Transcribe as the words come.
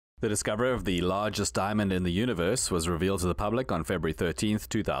The discovery of the largest diamond in the universe was revealed to the public on February 13,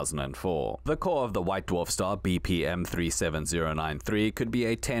 2004. The core of the white dwarf star BPM 37093 could be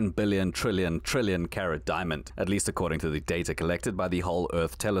a 10 billion trillion carat diamond, at least according to the data collected by the Whole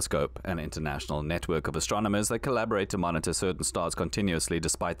Earth Telescope, an international network of astronomers that collaborate to monitor certain stars continuously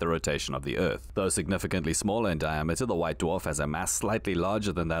despite the rotation of the Earth. Though significantly smaller in diameter, the white dwarf has a mass slightly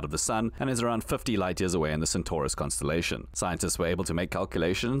larger than that of the Sun and is around 50 light-years away in the Centaurus constellation. Scientists were able to make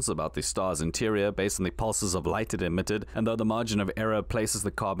calculations about the star's interior based on the pulses of light it emitted, and though the margin of error places the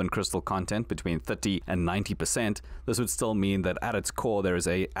carbon crystal content between 30 and 90%, this would still mean that at its core there is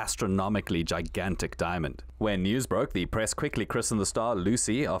a astronomically gigantic diamond. When news broke, the press quickly christened the star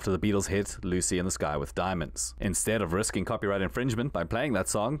Lucy after the Beatles' hit Lucy in the Sky with Diamonds. Instead of risking copyright infringement by playing that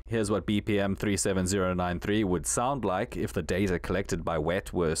song, here's what BPM 37093 would sound like if the data collected by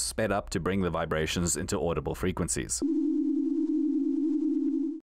WET were sped up to bring the vibrations into audible frequencies.